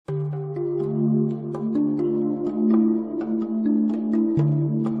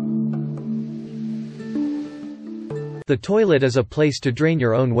The toilet is a place to drain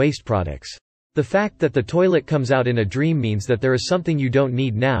your own waste products. The fact that the toilet comes out in a dream means that there is something you don't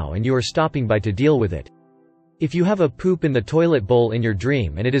need now and you are stopping by to deal with it. If you have a poop in the toilet bowl in your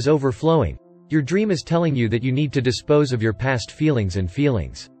dream and it is overflowing, your dream is telling you that you need to dispose of your past feelings and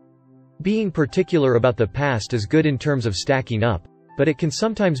feelings. Being particular about the past is good in terms of stacking up, but it can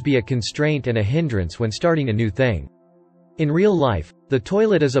sometimes be a constraint and a hindrance when starting a new thing. In real life, the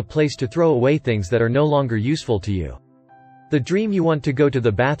toilet is a place to throw away things that are no longer useful to you. The dream you want to go to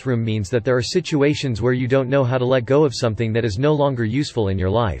the bathroom means that there are situations where you don't know how to let go of something that is no longer useful in your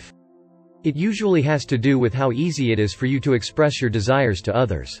life. It usually has to do with how easy it is for you to express your desires to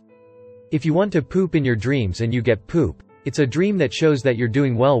others. If you want to poop in your dreams and you get poop, it's a dream that shows that you're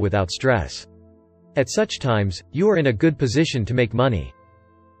doing well without stress. At such times, you are in a good position to make money.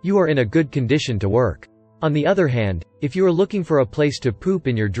 You are in a good condition to work. On the other hand, if you are looking for a place to poop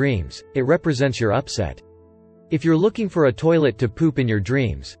in your dreams, it represents your upset. If you're looking for a toilet to poop in your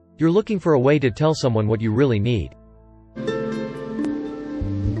dreams, you're looking for a way to tell someone what you really need.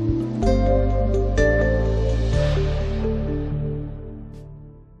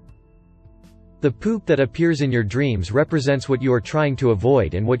 The poop that appears in your dreams represents what you are trying to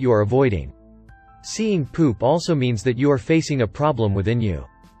avoid and what you are avoiding. Seeing poop also means that you are facing a problem within you.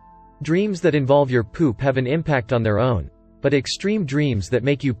 Dreams that involve your poop have an impact on their own, but extreme dreams that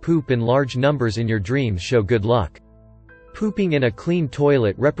make you poop in large numbers in your dreams show good luck. Pooping in a clean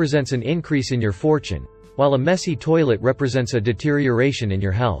toilet represents an increase in your fortune, while a messy toilet represents a deterioration in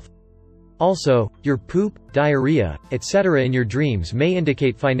your health. Also, your poop, diarrhea, etc. in your dreams may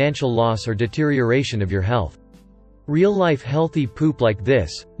indicate financial loss or deterioration of your health. Real-life healthy poop like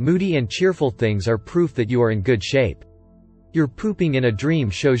this, moody and cheerful things are proof that you are in good shape. Your pooping in a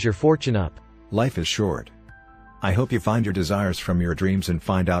dream shows your fortune up. Life is short. I hope you find your desires from your dreams and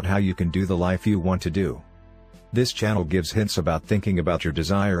find out how you can do the life you want to do. This channel gives hints about thinking about your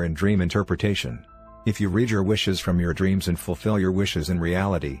desire and dream interpretation. If you read your wishes from your dreams and fulfill your wishes in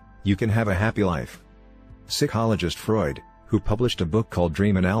reality, you can have a happy life. Psychologist Freud, who published a book called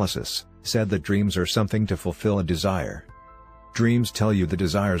Dream Analysis, said that dreams are something to fulfill a desire. Dreams tell you the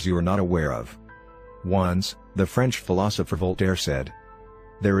desires you are not aware of. Once, the French philosopher Voltaire said,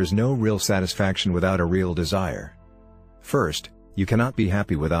 "There is no real satisfaction without a real desire." First, you cannot be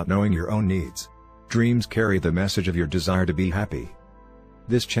happy without knowing your own needs. Dreams carry the message of your desire to be happy.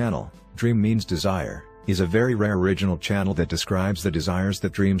 This channel, Dream Means Desire, is a very rare original channel that describes the desires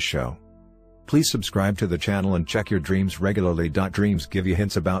that dreams show. Please subscribe to the channel and check your dreams regularly. Dreams give you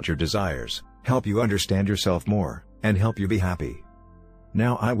hints about your desires, help you understand yourself more, and help you be happy.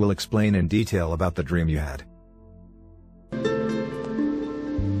 Now I will explain in detail about the dream you had.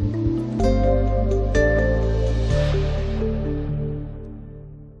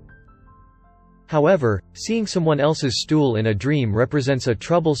 However, seeing someone else's stool in a dream represents a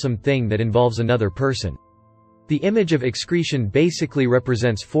troublesome thing that involves another person. The image of excretion basically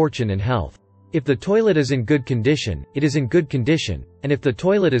represents fortune and health. If the toilet is in good condition, it is in good condition, and if the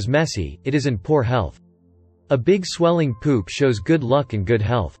toilet is messy, it is in poor health. A big swelling poop shows good luck and good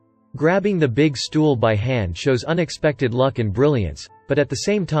health. Grabbing the big stool by hand shows unexpected luck and brilliance, but at the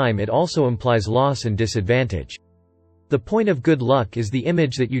same time it also implies loss and disadvantage. The point of good luck is the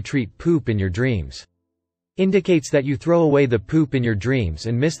image that you treat poop in your dreams. Indicates that you throw away the poop in your dreams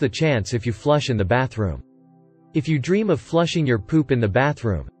and miss the chance if you flush in the bathroom. If you dream of flushing your poop in the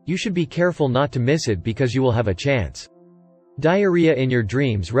bathroom, you should be careful not to miss it because you will have a chance. Diarrhea in your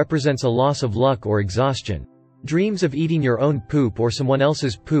dreams represents a loss of luck or exhaustion. Dreams of eating your own poop or someone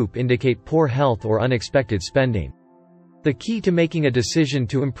else's poop indicate poor health or unexpected spending. The key to making a decision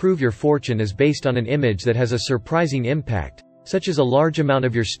to improve your fortune is based on an image that has a surprising impact, such as a large amount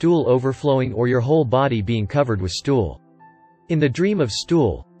of your stool overflowing or your whole body being covered with stool. In the dream of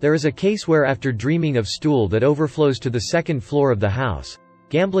stool, there is a case where after dreaming of stool that overflows to the second floor of the house,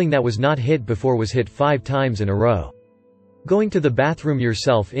 gambling that was not hit before was hit 5 times in a row. Going to the bathroom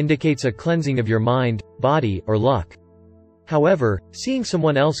yourself indicates a cleansing of your mind, body, or luck. However, seeing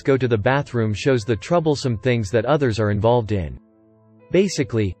someone else go to the bathroom shows the troublesome things that others are involved in.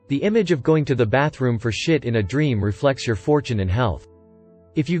 Basically, the image of going to the bathroom for shit in a dream reflects your fortune and health.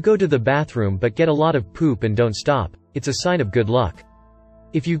 If you go to the bathroom but get a lot of poop and don't stop, it's a sign of good luck.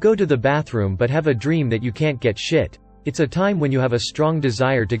 If you go to the bathroom but have a dream that you can't get shit, it's a time when you have a strong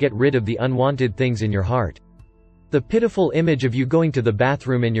desire to get rid of the unwanted things in your heart. The pitiful image of you going to the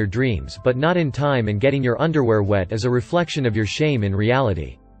bathroom in your dreams but not in time and getting your underwear wet is a reflection of your shame in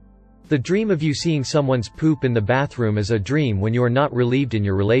reality. The dream of you seeing someone's poop in the bathroom is a dream when you are not relieved in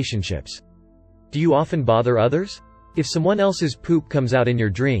your relationships. Do you often bother others? If someone else's poop comes out in your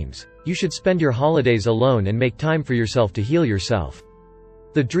dreams, you should spend your holidays alone and make time for yourself to heal yourself.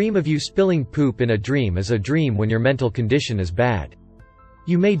 The dream of you spilling poop in a dream is a dream when your mental condition is bad.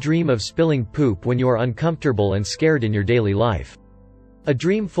 You may dream of spilling poop when you are uncomfortable and scared in your daily life. A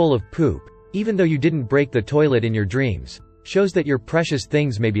dream full of poop, even though you didn't break the toilet in your dreams, shows that your precious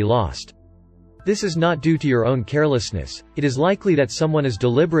things may be lost. This is not due to your own carelessness, it is likely that someone is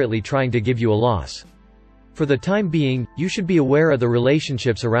deliberately trying to give you a loss. For the time being, you should be aware of the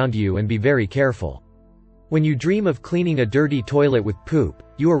relationships around you and be very careful. When you dream of cleaning a dirty toilet with poop,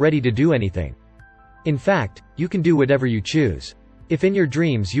 you are ready to do anything. In fact, you can do whatever you choose. If in your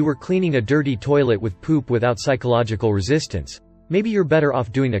dreams you were cleaning a dirty toilet with poop without psychological resistance, maybe you're better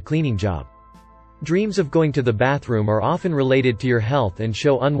off doing a cleaning job. Dreams of going to the bathroom are often related to your health and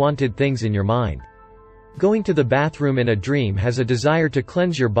show unwanted things in your mind. Going to the bathroom in a dream has a desire to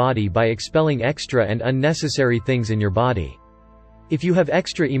cleanse your body by expelling extra and unnecessary things in your body. If you have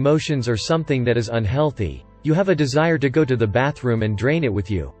extra emotions or something that is unhealthy, you have a desire to go to the bathroom and drain it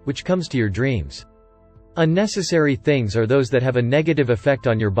with you, which comes to your dreams. Unnecessary things are those that have a negative effect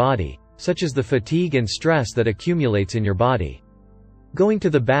on your body, such as the fatigue and stress that accumulates in your body. Going to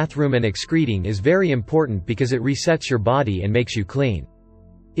the bathroom and excreting is very important because it resets your body and makes you clean.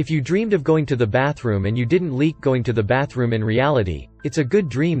 If you dreamed of going to the bathroom and you didn't leak going to the bathroom in reality, it's a good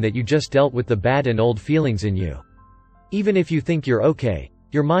dream that you just dealt with the bad and old feelings in you. Even if you think you're okay,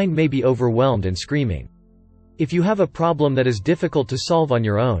 your mind may be overwhelmed and screaming. If you have a problem that is difficult to solve on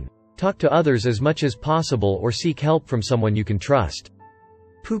your own, talk to others as much as possible or seek help from someone you can trust.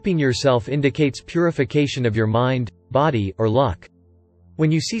 Pooping yourself indicates purification of your mind, body, or luck.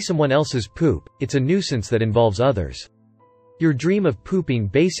 When you see someone else's poop, it's a nuisance that involves others. Your dream of pooping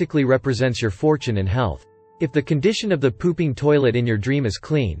basically represents your fortune and health. If the condition of the pooping toilet in your dream is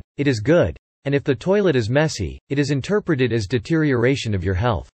clean, it is good. And if the toilet is messy, it is interpreted as deterioration of your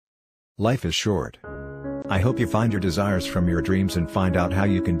health. Life is short. I hope you find your desires from your dreams and find out how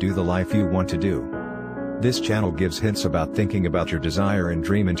you can do the life you want to do. This channel gives hints about thinking about your desire and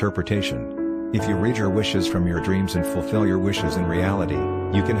dream interpretation. If you read your wishes from your dreams and fulfill your wishes in reality,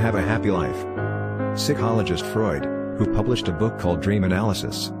 you can have a happy life. Psychologist Freud, who published a book called Dream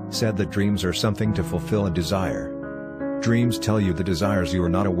Analysis, said that dreams are something to fulfill a desire. Dreams tell you the desires you are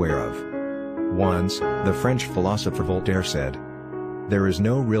not aware of. Once, the French philosopher Voltaire said, "There is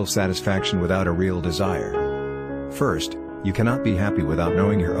no real satisfaction without a real desire." First, you cannot be happy without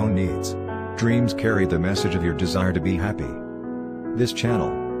knowing your own needs. Dreams carry the message of your desire to be happy. This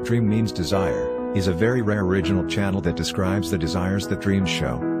channel, Dream Means Desire, is a very rare original channel that describes the desires that dreams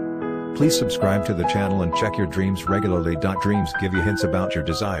show. Please subscribe to the channel and check your dreams regularly. Dreams give you hints about your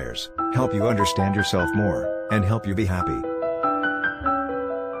desires, help you understand yourself more, and help you be happy.